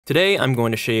Today I'm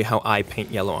going to show you how I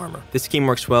paint yellow armor. This scheme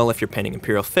works well if you're painting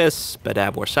Imperial Fists,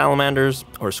 Badab War Salamanders,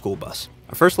 or a school bus.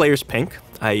 Our first layer is pink.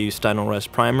 I use Stynel Res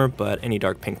Primer, but any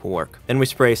dark pink will work. Then we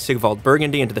spray Sigvald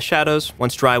Burgundy into the shadows.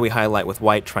 Once dry, we highlight with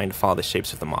white, trying to follow the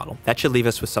shapes of the model. That should leave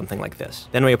us with something like this.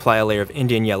 Then we apply a layer of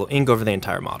Indian yellow ink over the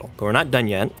entire model. But we're not done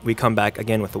yet. We come back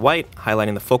again with the white,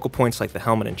 highlighting the focal points like the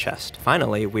helmet and chest.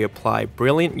 Finally, we apply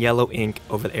brilliant yellow ink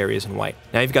over the areas in white.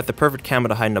 Now you've got the perfect camo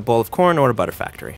to hide in a bowl of corn or a butter factory.